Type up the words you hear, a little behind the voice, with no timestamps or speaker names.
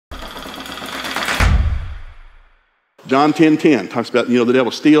John 10:10 talks about, the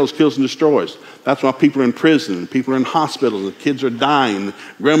devil steals, kills, and destroys. That's why people are in prison, people are in hospitals, the kids are dying,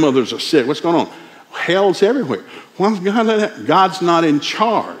 grandmothers are sick. What's going on? Hell's everywhere. Why God? God's not in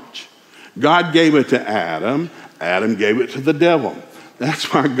charge. God gave it to Adam. Adam gave it to the devil.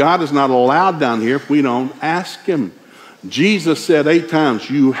 That's why God is not allowed down here if we don't ask him. Jesus said 8 times,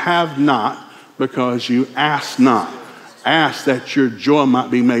 you have not because you ask not. Ask that your joy might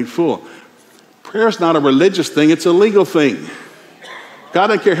be made full. Prayer is not a religious thing, it's a legal thing. God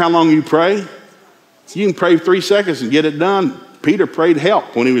doesn't care how long you pray. You can pray 3 seconds and get it done. Peter prayed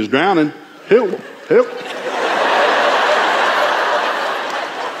help when he was drowning. Help, help.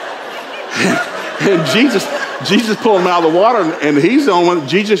 And Jesus pulled him out of the water, and he's the only one that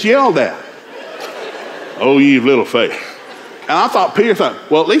Jesus yelled at. Oh, ye of little faith. And I thought, Peter thought,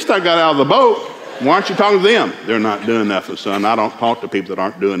 well, at least I got out of the boat. Why aren't you talking to them? They're not doing nothing, son. I don't talk to people that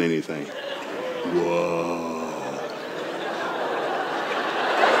aren't doing anything. Whoa.